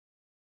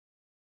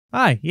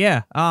Hi,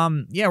 yeah.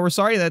 Yeah, we're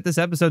sorry that this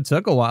episode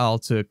took a while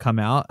to come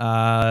out.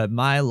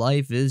 My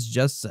life is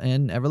just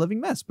an ever-living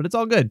mess, but it's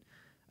all good.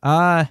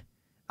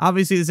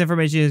 Obviously this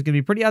information is going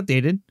to be pretty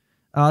outdated.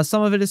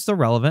 Some of it is still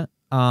relevant,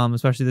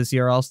 especially the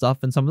CRL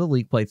stuff and some of the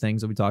league play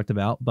things that we talked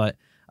about, but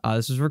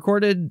this was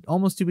recorded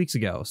almost 2 weeks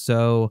ago.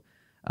 So,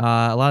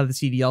 a lot of the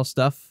CDL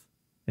stuff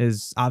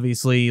is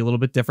obviously a little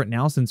bit different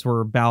now since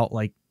we're about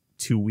like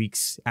 2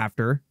 weeks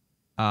after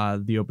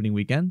the opening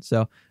weekend.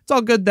 So, it's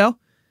all good though.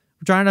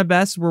 We're trying our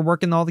best. We're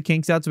working all the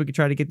kinks out so we can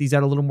try to get these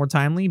out a little more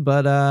timely.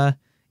 But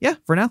yeah,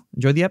 for now,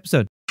 enjoy the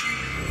episode.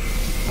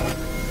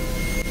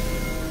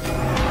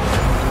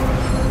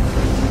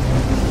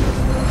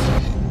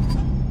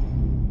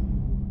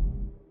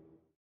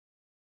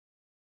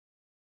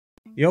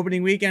 The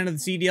opening weekend of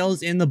the CDL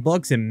is in the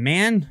books, and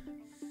man,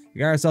 we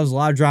got ourselves a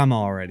lot of drama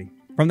already.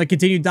 From the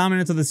continued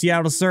dominance of the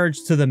Seattle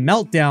Surge to the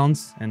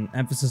meltdowns, and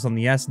emphasis on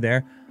the S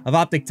there, of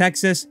Optic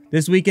Texas,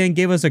 this weekend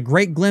gave us a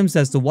great glimpse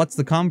as to what's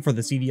to come for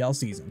the CDL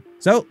season.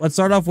 So, let's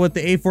start off with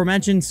the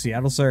aforementioned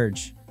Seattle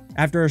Surge.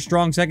 After a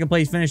strong second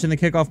place finish in the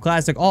Kickoff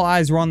Classic, all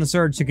eyes were on the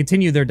Surge to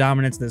continue their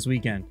dominance this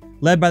weekend.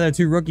 Led by their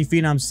two rookie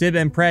phenoms Sib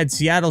and Pred,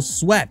 Seattle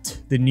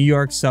swept the New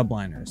York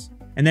Subliners.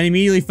 And then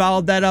immediately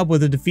followed that up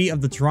with a defeat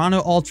of the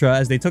Toronto Ultra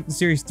as they took the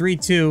series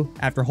 3-2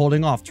 after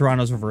holding off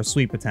Toronto's reverse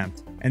sweep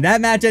attempt. And that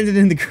match ended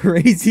in the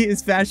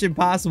craziest fashion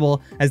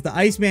possible as the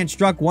Iceman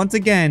struck once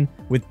again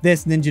with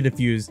this Ninja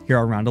Diffuse here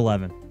on round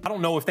 11. I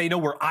don't know if they know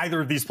where either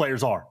of these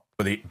players are.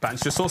 But the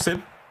Bants just saw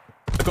Sib.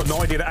 They've got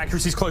no idea that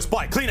accuracy's close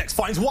by. Kleenex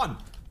finds one.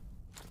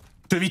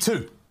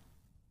 2v2.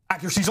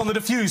 Accuracy's on the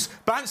Diffuse.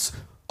 Bants.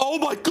 Oh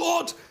my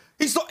god!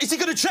 He's not. Is he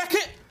gonna check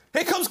it?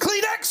 Here comes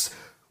Kleenex!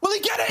 Will he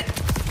get it?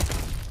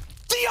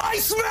 The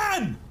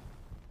Iceman!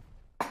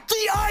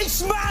 The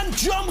Iceman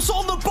jumps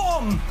on the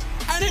bomb!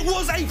 And it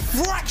was a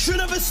fraction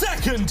of a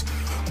second!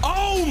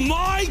 Oh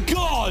my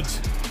god!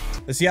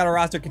 The Seattle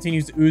roster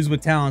continues to ooze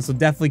with talent, so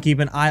definitely keep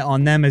an eye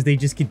on them as they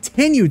just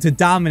continue to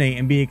dominate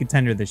and be a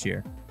contender this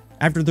year.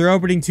 After their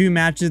opening 2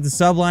 matches, the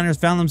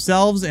Subliners found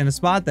themselves in a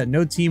spot that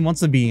no team wants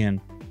to be in,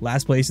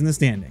 last place in the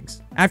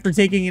standings. After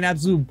taking an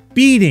absolute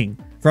beating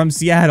from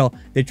Seattle,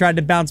 they tried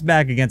to bounce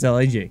back against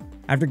LAG.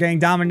 After getting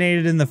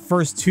dominated in the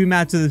first 2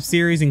 matches of the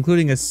series,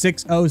 including a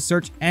 6-0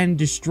 search and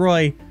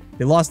destroy,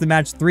 they lost the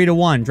match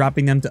 3-1,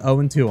 dropping them to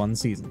 0-2 on the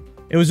season.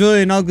 It was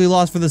really an ugly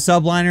loss for the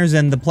Subliners,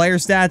 and the player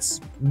stats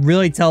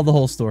really tell the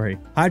whole story.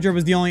 Hydra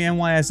was the only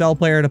NYSL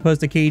player to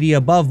post a KD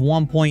above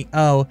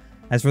 1.0.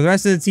 As for the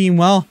rest of the team,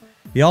 well,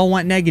 they all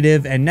went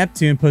negative, and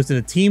Neptune posted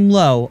a team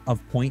low of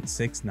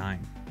 0.69.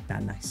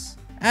 Not nice.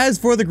 As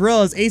for the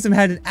Gorillas, Asim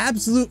had an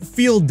absolute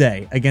field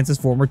day against his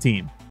former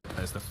team.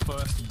 There's the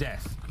first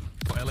death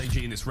for LAG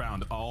in this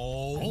round.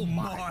 Oh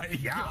my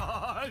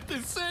god,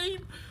 the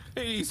same.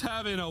 He's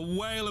having a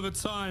whale of a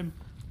time.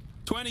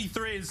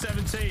 23 and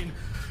 17.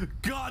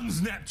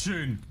 Guns,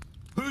 Neptune.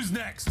 Who's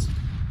next?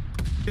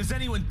 Does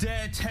anyone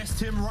dare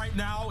test him right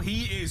now?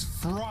 He is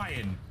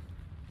frying.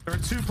 There are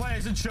 2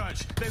 players in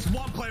church. There's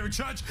 1 player in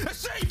church.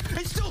 Asim!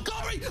 It's still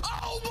going!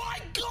 Oh my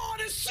god,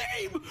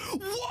 Asim!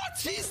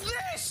 What is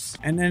this?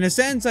 And in a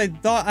sense, I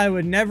thought I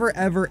would never,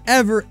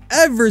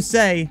 ever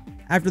say,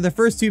 after the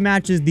first 2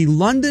 matches, the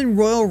London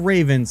Royal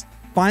Ravens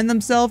find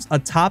themselves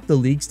atop the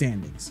league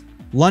standings.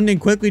 London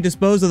quickly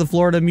disposed of the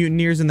Florida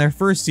Mutineers in their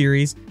first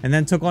series and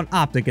then took on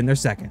Optic in their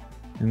second.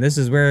 And this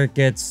is where it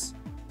gets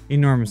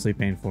enormously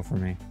painful for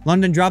me.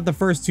 London dropped the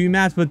first 2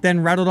 maps, but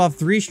then rattled off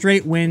 3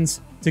 straight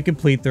wins to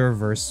complete the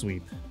reverse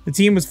sweep. The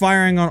team was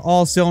firing on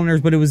all cylinders,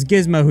 but it was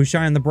Gizmo who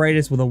shined the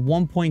brightest with a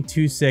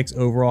 1.26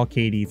 overall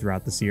KD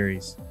throughout the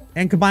series.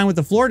 And combined with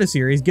the Florida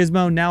series,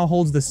 Gizmo now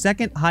holds the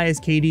 2nd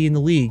highest KD in the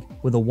league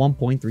with a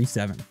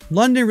 1.37.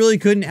 London really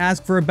couldn't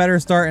ask for a better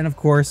start, and of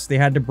course, they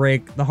had to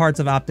break the hearts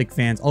of Optic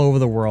fans all over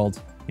the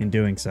world in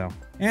doing so.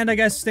 And I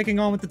guess sticking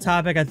on with the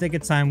topic, I think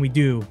it's time we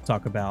do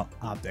talk about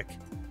Optic.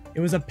 It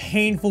was a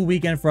painful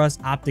weekend for us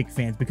Optic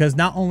fans because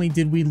not only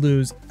did we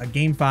lose a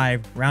Game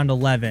 5 round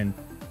 11,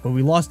 but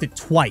we lost it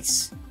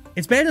twice.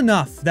 It's bad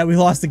enough that we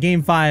lost the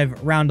Game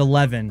 5 round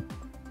 11,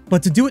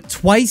 but to do it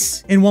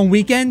twice in one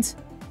weekend,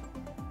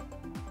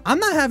 I'm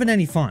not having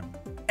any fun.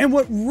 And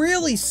what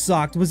really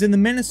sucked was in the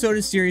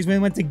Minnesota series when they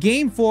went to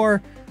Game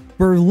 4,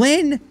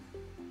 Berlin,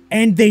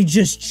 and they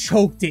just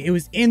choked it. It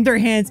was in their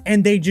hands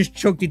and they just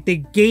choked it. They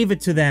gave it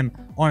to them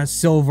on a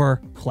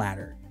silver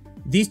platter.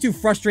 These 2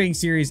 frustrating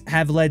series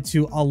have led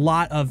to a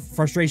lot of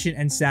frustration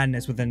and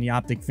sadness within the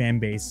Optic fan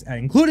base,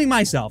 including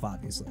myself,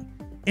 obviously.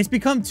 It's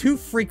become too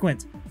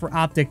frequent for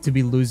Optic to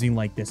be losing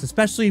like this,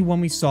 especially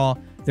when we saw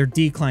their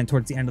decline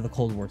towards the end of the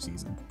Cold War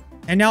season.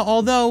 And now,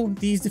 although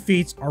these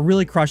defeats are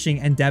really crushing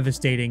and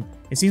devastating,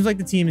 it seems like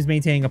the team is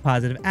maintaining a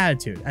positive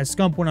attitude, as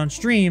Scump went on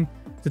stream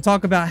to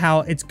talk about how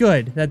it's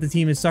good that the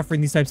team is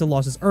suffering these types of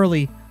losses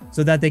early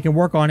so that they can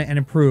work on it and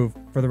improve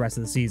for the rest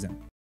of the season.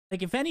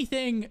 Like, if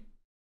anything,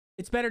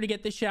 it's better to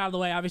get this shit out of the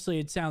way. Obviously,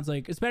 it sounds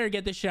like it's better to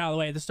get this shit out of the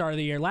way at the start of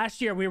the year.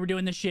 Last year, we were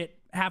doing this shit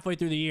halfway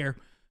through the year,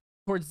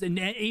 towards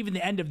even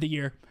the end of the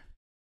year.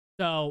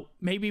 So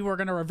maybe we're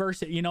going to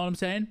reverse it. You know what I'm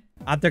saying?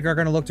 Optic are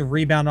going to look to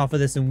rebound off of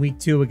this in week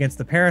 2 against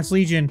the Paris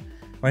Legion,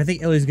 but I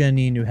think Illy's going to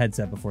need a new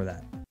headset before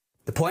that.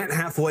 The plant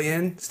halfway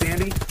in,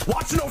 Standy,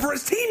 watching over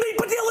his teammate,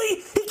 but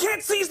Illy, he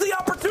can't seize the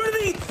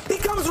opportunity. He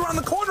comes around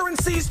the corner and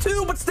sees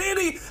 2, but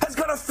Standy has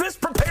got a fist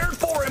prepared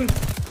for him.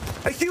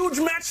 A huge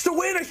match to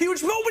win, a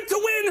huge moment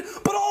to win,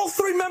 but all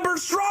 3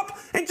 members drop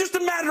in just a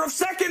matter of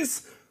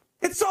seconds.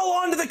 It's all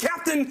on to the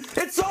captain.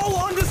 It's all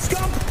on to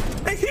Scump.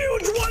 A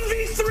huge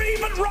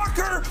 1v3, but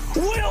Rocker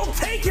will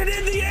take it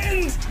in the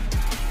end.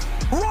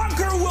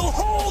 Rocker will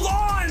hold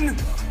on.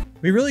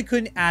 We really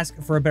couldn't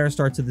ask for a better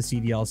start to the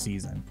CDL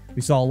season.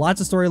 We saw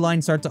lots of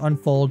storylines start to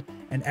unfold,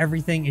 and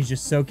everything is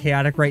just so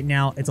chaotic right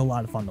now. It's a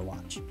lot of fun to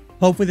watch.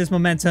 Hopefully this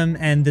momentum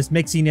and this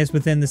mixiness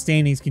within the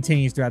standings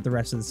continues throughout the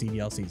rest of the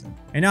CDL season.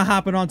 And now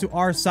hopping on to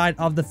our side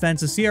of the fence,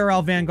 the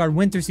CRL Vanguard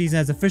winter season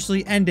has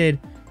officially ended,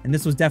 and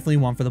this was definitely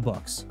one for the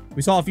books.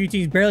 We saw a few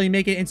teams barely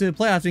make it into the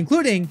playoffs,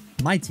 including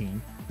my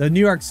team, the New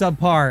York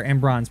Subpar and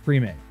Bronze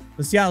Pre-Mid.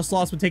 The Seattle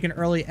Sloths would take an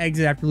early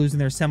exit after losing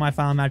their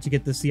semifinal match to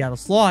get the Seattle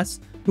Sloths,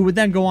 who would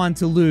then go on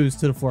to lose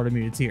to the Florida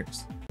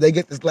Muteteers. They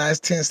get this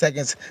last 10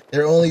 seconds.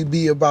 They'll only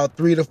be about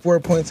 3 to 4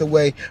 points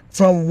away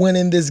from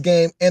winning this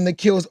game, and the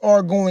kills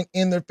are going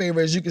in their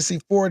favor. As you can see,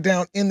 4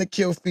 down in the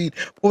kill feed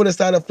for the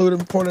side of Florida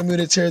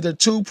Muteteers. They're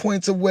 2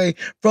 points away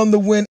from the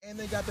win, and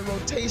they got the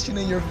rotation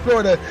in your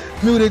Florida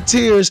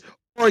Muteteers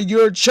are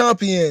your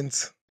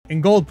champions.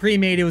 In Gold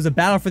Pre-Made, it was a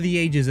battle for the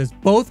ages as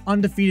both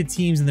undefeated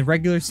teams in the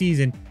regular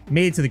season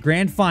made it to the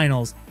grand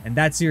finals, and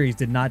that series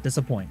did not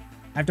disappoint.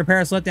 After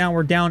Paris Letdown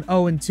were down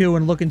 0-2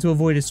 and looking to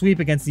avoid a sweep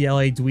against the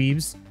LA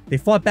Dweebs, they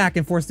fought back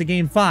and forced a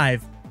game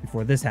 5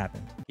 before this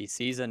happened. He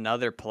sees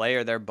another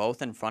player. They're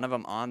both in front of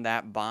him on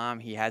that bomb.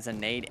 He has a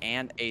nade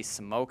and a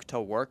smoke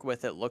to work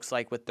with. It looks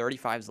like with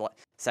 35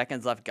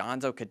 seconds left,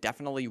 Gonzo could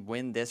definitely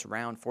win this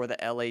round for the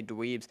LA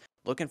Dweebs.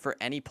 Looking for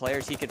any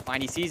players he could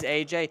find. He sees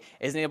AJ,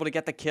 isn't able to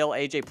get the kill.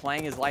 AJ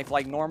playing his life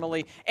like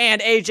normally,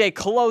 and AJ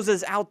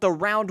closes out the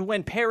round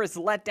win. Paris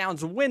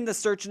Letdowns win the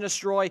search and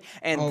destroy,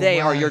 and they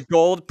are your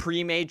gold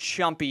pre-made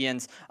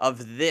champions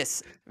of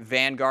this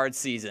Vanguard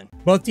season.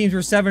 Both teams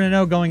were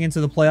 7-0 going into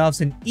the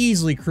playoffs and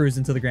easily cruised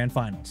into the grand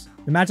finals.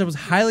 The matchup was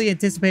highly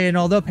anticipated, and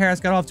although Paris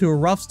got off to a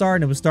rough start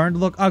and it was starting to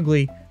look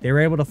ugly, they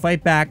were able to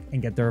fight back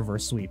and get the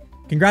reverse sweep.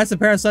 Congrats to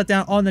Paris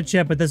Letdown on the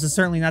chip, but this is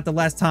certainly not the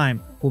last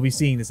time we'll be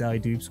seeing this LA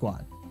Dweeb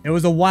squad. It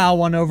was a wild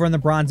one over in the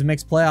bronze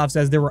mixed playoffs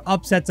as there were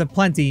upsets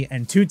aplenty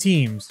and 2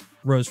 teams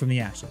rose from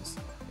the ashes.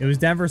 It was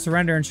Denver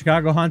Surrender and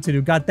Chicago Hunted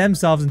who got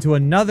themselves into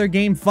another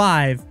game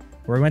 5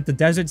 where we went to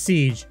Desert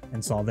Siege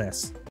and saw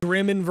this.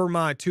 Grim and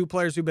Vermont, 2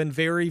 players who've been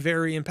very,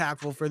 very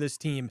impactful for this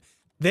team.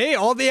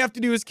 All they have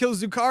to do is kill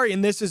Zukari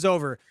and this is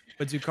over.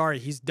 But Zukari,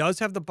 he does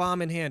have the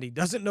bomb in hand. He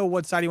doesn't know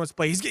what side he wants to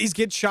play. He's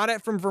getting shot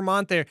at from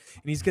Vermont there,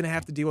 and he's going to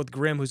have to deal with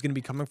Grim, who's going to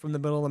be coming from the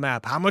middle of the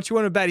map. How much you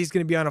want to bet he's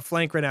going to be on a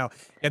flank right now?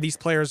 Yeah, these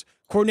players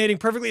coordinating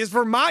perfectly as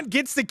Vermont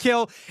gets the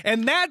kill,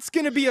 and that's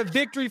going to be a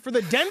victory for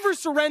the Denver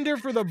Surrender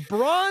for the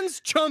Bronze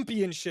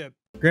Championship.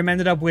 Grim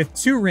ended up with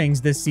 2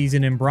 rings this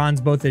season in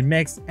bronze, both in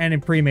mixed and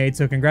in pre-made,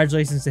 so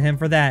congratulations to him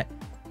for that,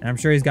 and I'm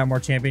sure he's got more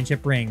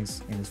championship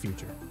rings in his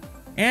future.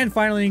 And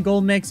finally in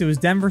gold mix, it was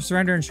Denver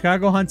Surrender and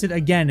Chicago Hunted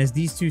again, as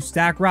these 2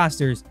 stack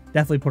rosters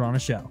definitely put on a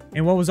show.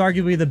 In what was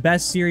arguably the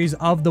best series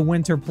of the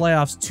winter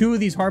playoffs, 2 of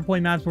these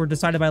hardpoint maps were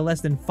decided by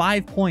less than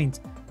 5 points,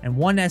 and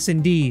 1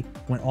 S&D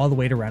went all the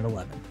way to round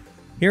 11.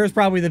 Here is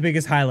probably the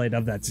biggest highlight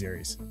of that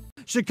series.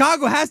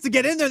 Chicago has to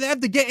get in there. They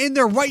have to get in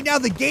there right now.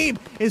 The game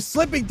is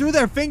slipping through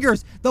their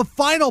fingers. The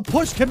final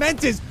push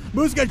commences.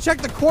 Moose gonna check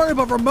the corner,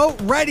 but remote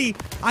ready.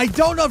 I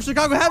don't know if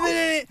Chicago have it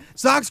in it.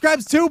 Sox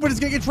grabs 2, but it's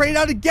gonna get traded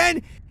out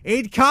again.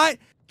 Adcott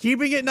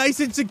keeping it nice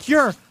and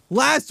secure.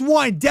 Last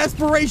one,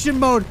 desperation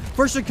mode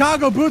for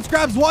Chicago. Boots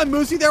grabs 1.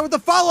 Moosey there with the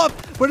follow-up,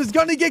 but is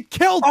going to get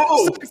killed.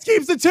 Sox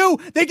keeps the 2.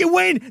 They can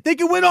win. They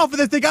can win off of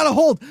this. They got to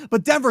hold.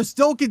 But Denver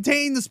still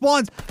containing the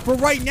spawns for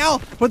right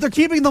now, but they're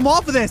keeping them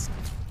off of this.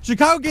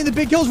 Chicago getting the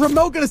big kills.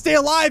 Remote going to stay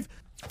alive.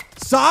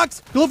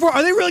 Sox,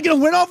 are they really going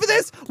to win off of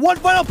this? One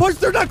final push.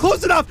 They're not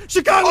close enough.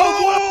 Chicago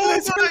won off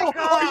of this.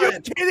 Are you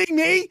kidding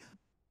me?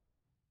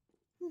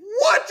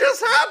 What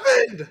just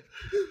happened?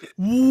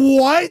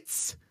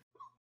 What?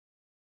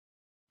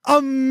 A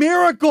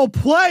miracle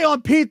play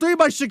on P3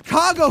 by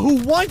Chicago, who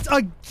once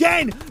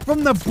again,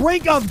 from the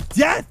brink of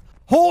death,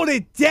 hold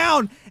it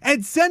down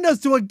and send us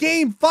to a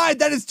game 5.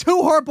 That is 2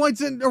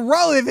 hardpoints in a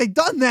row if they've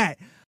done that.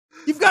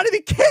 You've got to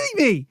be kidding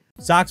me.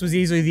 Sox was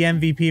easily the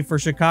MVP for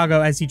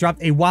Chicago as he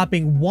dropped a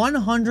whopping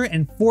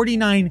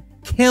 149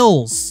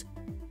 kills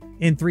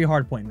in 3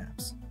 hardpoint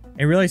maps.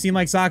 It really seemed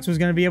like Sox was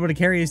going to be able to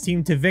carry his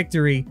team to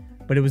victory,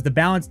 but it was the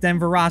balanced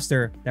Denver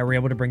roster that were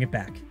able to bring it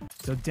back.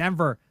 So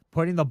Denver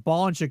putting the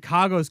ball in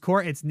Chicago's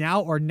court. It's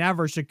now or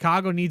never.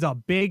 Chicago needs a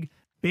big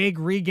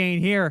regain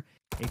here.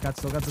 Adcott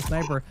still got the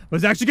sniper, but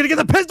he's actually going to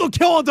get the pistol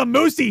kill onto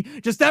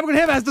Moosey. Just stabbing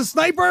him as the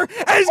sniper,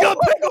 and he's going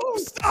to pick up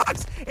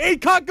Stocks.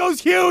 Adcott goes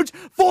huge,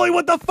 fully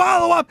with the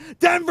follow-up.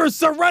 Denver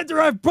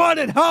Surrender have brought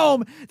it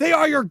home. They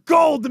are your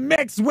gold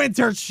mix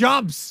winter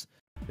chumps.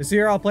 The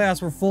CRL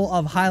playoffs were full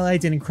of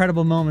highlights and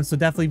incredible moments, so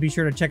definitely be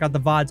sure to check out the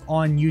VODs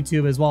on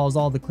YouTube as well as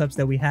all the clips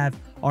that we have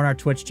on our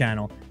Twitch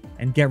channel.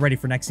 And get ready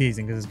for next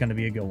season because it's going to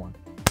be a good one.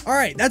 All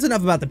right, that's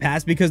enough about the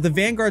past because the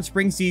Vanguard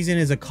spring season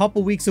is a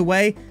couple weeks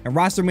away and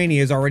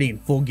Rostermania is already in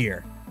full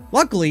gear.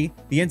 Luckily,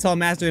 the Intel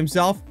Master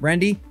himself,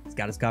 Brendy, has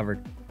got us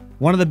covered.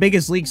 One of the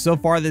biggest leaks so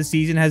far this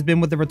season has been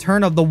with the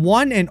return of the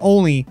one and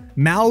only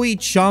Mellowaid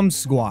Chum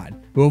squad,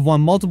 who have won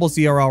multiple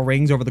CRL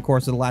rings over the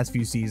course of the last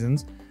few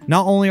seasons.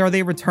 Not only are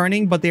they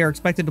returning, but they are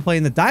expected to play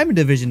in the Diamond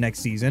Division next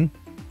season.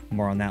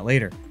 More on that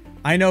later.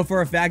 I know for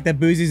a fact that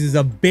Boozies is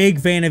a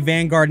big fan of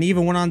Vanguard and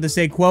even went on to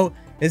say, quote,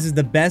 "This is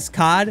the best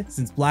COD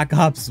since Black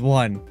Ops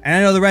 1. And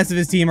I know the rest of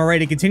his team are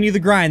ready to continue the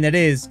grind that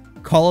is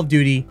Call of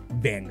Duty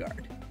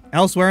Vanguard.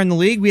 Elsewhere in the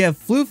league, we have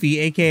Floofy,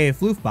 aka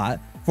Floofbot,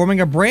 forming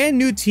a brand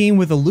new team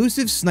with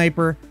Elusive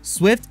Sniper,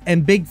 Swift,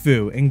 and Big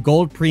Foo in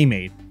gold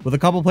pre-made, with a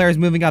couple players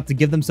moving up to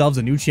give themselves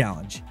a new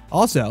challenge.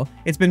 Also,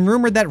 it's been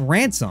rumored that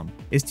Ransom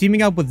is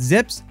teaming up with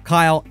Zips,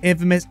 Kyle,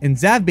 Infamous, and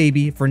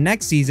Zavbaby for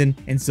next season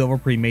in Silver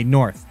Pre-Made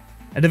North.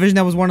 A division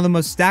that was one of the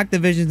most stacked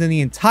divisions in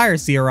the entire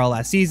CRL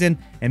last season,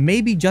 and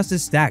may be just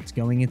as stacked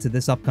going into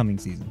this upcoming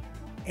season.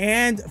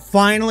 And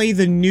finally,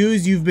 the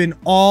news you've been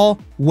all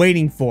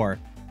waiting for.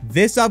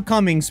 This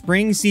upcoming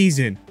spring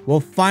season will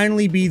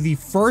finally be the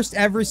first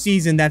ever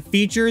season that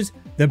features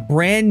the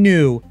brand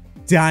new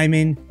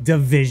Diamond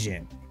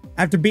Division.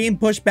 After being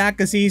pushed back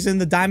a season,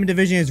 the Diamond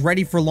Division is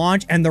ready for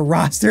launch and the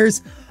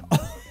rosters,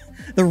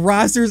 the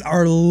rosters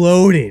are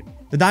loaded.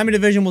 The Diamond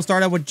Division will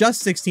start out with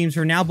just 6 teams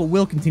for now, but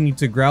will continue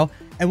to grow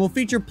and will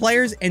feature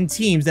players and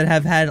teams that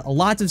have had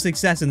lots of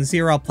success in the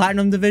CRL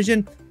Platinum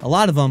Division, a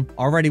lot of them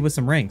already with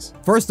some rings.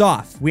 First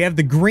off, we have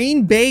the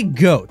Green Bay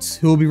Goats,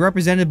 who will be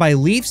represented by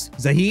Leafs,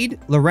 Zahid,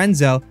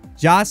 Lorenzo,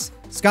 Joss,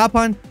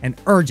 Skapan, and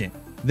Urgent.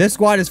 This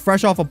squad is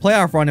fresh off a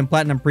playoff run in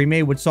Platinum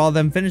Pre-Made, which saw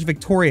them finish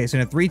victorious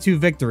in a 3-2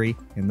 victory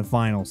in the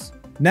finals.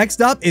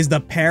 Next up is the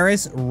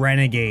Paris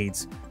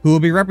Renegades, who will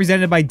be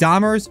represented by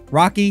Dahmers,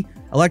 Rocky,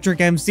 Electric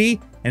MC,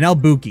 and El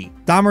Buki.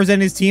 Dahmers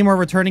and his team are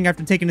returning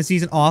after taking a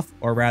season off,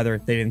 or rather,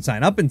 they didn't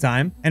sign up in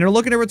time, and are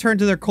looking to return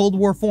to their Cold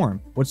War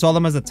form, which saw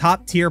them as a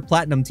top-tier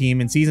Platinum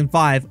team in Season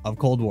 5 of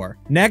Cold War.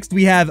 Next,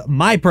 we have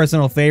my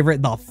personal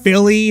favorite, the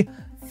Philly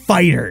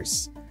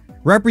Fighters,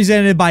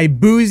 represented by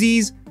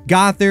Boozies,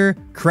 Gother,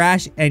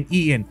 Crash, and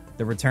Eaton,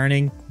 the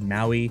returning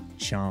Maui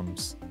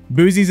Chums.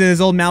 Boozies and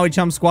his old Maui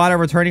Chum squad are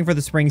returning for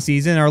the spring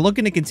season and are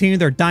looking to continue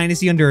their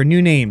dynasty under a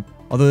new name,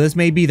 although this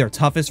may be their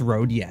toughest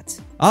road yet.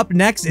 Up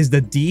next is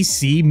the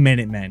DC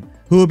Minutemen,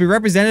 who will be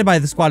represented by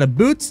the squad of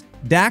Boots,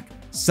 Dak,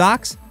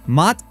 Socks,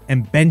 Mott,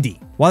 and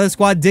Bendy. While the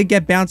squad did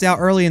get bounced out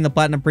early in the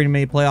Platinum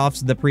Pre-Made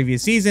playoffs the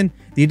previous season,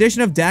 the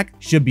addition of Dak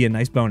should be a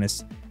nice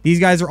bonus. These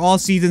guys are all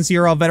seasoned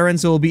CRL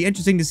veterans, so it will be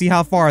interesting to see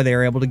how far they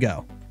are able to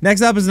go.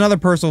 Next up is another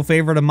personal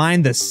favorite of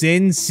mine, the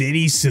Sin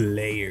City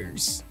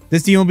Slayers.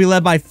 This team will be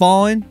led by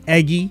Fallen,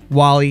 Eggy,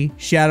 Wally,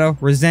 Shadow,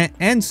 Resent,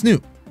 and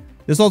Snoop.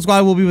 This whole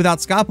squad will be without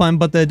Skapan,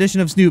 but the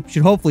addition of Snoop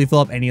should hopefully fill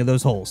up any of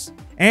those holes.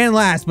 And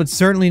last, but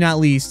certainly not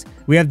least,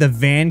 we have the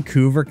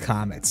Vancouver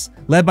Comets,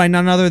 led by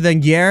none other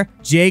than Gier,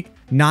 Jake,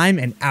 Nime,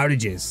 and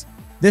Outages.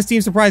 This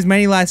team surprised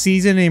many last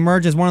season and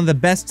emerged as one of the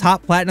best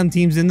top Platinum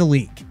teams in the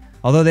league.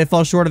 Although they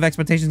fell short of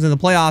expectations in the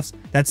playoffs,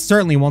 that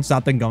certainly won't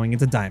stop them going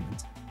into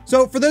Diamond.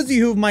 So for those of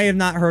you who might have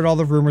not heard all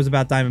the rumors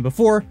about Diamond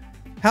before,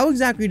 how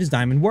exactly does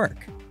Diamond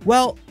work?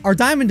 Well, our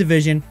Diamond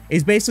Division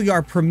is basically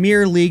our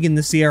premier league in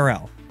the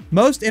CRL.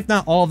 Most, if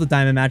not all, of the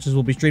Diamond matches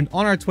will be streamed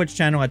on our Twitch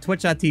channel at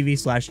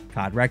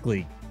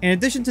twitch.tv/CODRECLeague. In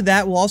addition to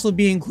that, we'll also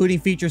be including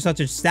features such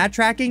as stat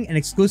tracking and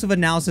exclusive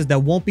analysis that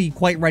won't be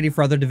quite ready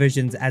for other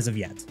divisions as of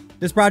yet.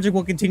 This project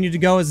will continue to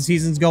go as the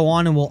seasons go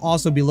on, and we'll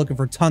also be looking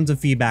for tons of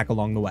feedback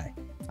along the way.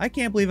 I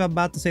can't believe I'm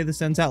about to say this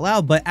sentence out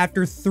loud, but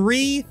after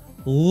 3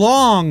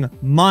 long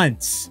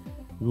months,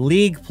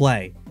 League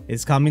play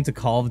is coming to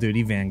Call of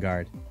Duty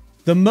Vanguard.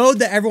 The mode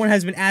that everyone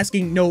has been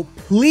asking, no,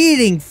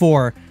 pleading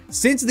for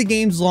since the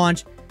game's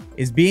launch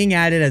is being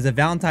added as a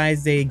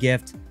Valentine's Day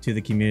gift to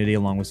the community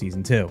along with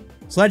Season 2.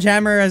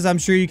 Sledgehammer, as I'm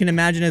sure you can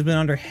imagine, has been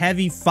under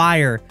heavy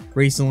fire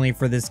recently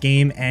for this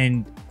game,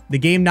 and the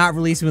game not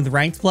releasing with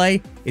ranked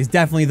play is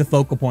definitely the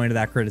focal point of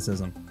that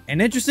criticism.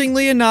 And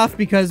interestingly enough,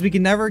 because we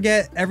can never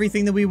get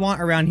everything that we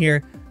want around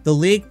here, the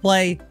League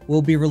play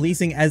will be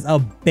releasing as a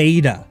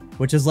beta,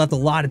 which has left a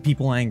lot of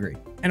people angry.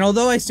 And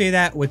although I say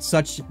that with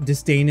such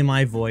disdain in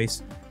my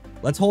voice,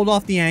 let's hold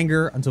off the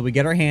anger until we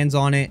get our hands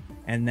on it,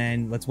 and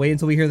then let's wait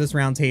until we hear this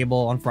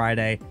roundtable on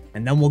Friday,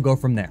 and then we'll go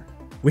from there.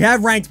 We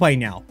have ranked play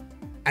now.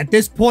 At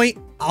this point,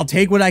 I'll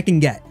take what I can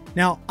get.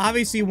 Now,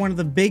 obviously, one of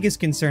the biggest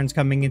concerns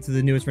coming into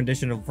the newest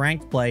rendition of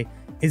ranked play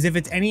is if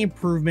it's any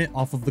improvement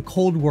off of the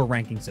Cold War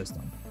ranking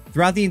system.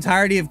 Throughout the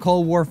entirety of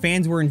Cold War,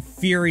 fans were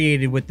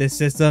infuriated with this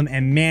system,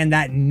 and man,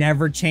 that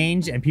never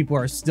changed, and people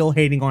are still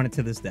hating on it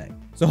to this day.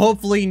 So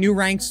hopefully new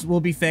ranks will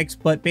be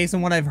fixed, but based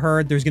on what I've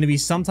heard, there's going to be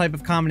some type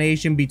of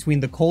combination between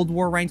the Cold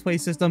War ranked play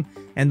system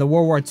and the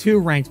World War II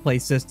ranked play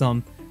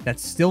system that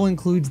still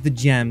includes the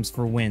gems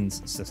for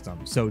wins system.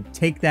 So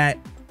take that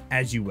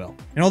as you will.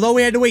 And although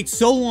we had to wait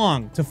so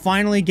long to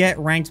finally get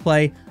ranked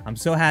play, I'm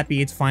so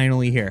happy it's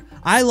finally here.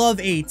 I love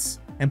 8s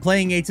and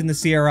playing 8s in the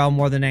CRL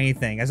more than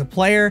anything. As a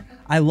player,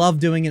 I love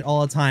doing it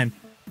all the time,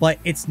 but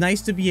it's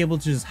nice to be able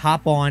to just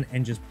hop on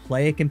and just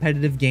play a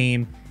competitive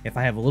game if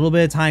I have a little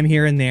bit of time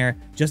here and there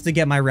just to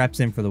get my reps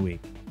in for the week.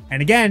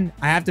 And again,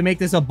 I have to make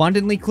this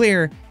abundantly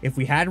clear, if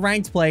we had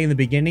ranked play in the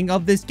beginning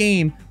of this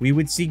game, we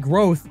would see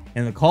growth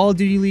in the Call of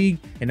Duty League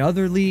and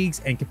other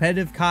leagues and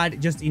competitive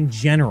COD just in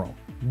general.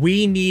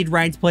 We need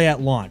ranked play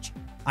at launch.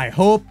 I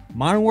hope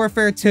Modern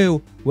Warfare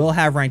 2 will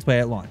have ranked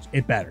play at launch.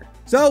 It better.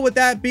 So with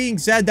that being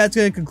said, that's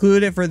going to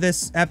conclude it for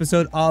this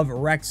episode of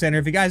Rec Center.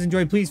 If you guys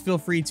enjoyed, please feel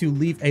free to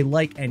leave a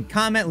like and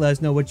comment. Let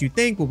us know what you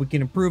think, what we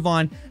can improve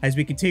on as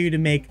we continue to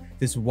make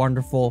this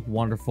wonderful,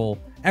 wonderful,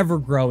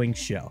 ever-growing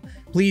show.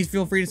 Please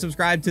feel free to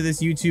subscribe to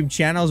this YouTube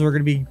channel, as we're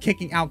going to be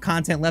kicking out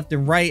content left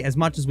and right as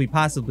much as we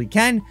possibly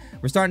can.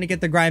 We're starting to get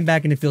the grind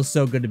back, and it feels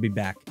so good to be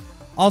back.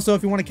 Also,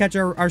 if you want to catch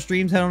our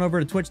streams, head on over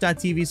to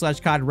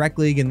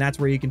twitch.tv/CODRecLeague, and that's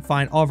where you can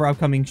find all of our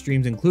upcoming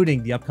streams,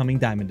 including the upcoming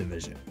Diamond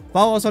Division.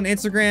 Follow us on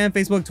Instagram,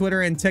 Facebook,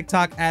 Twitter, and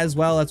TikTok as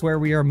well. That's where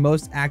we are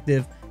most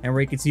active and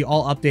where you can see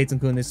all updates,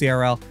 including the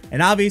CRL.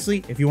 And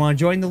obviously, if you want to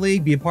join the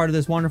league, be a part of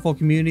this wonderful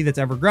community that's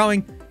ever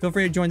growing, feel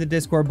free to join the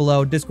Discord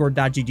below,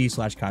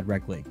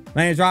 discord.gg/CODRecLeague.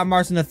 My name is Rob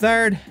Morison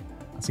III.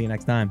 I'll see you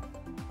next time.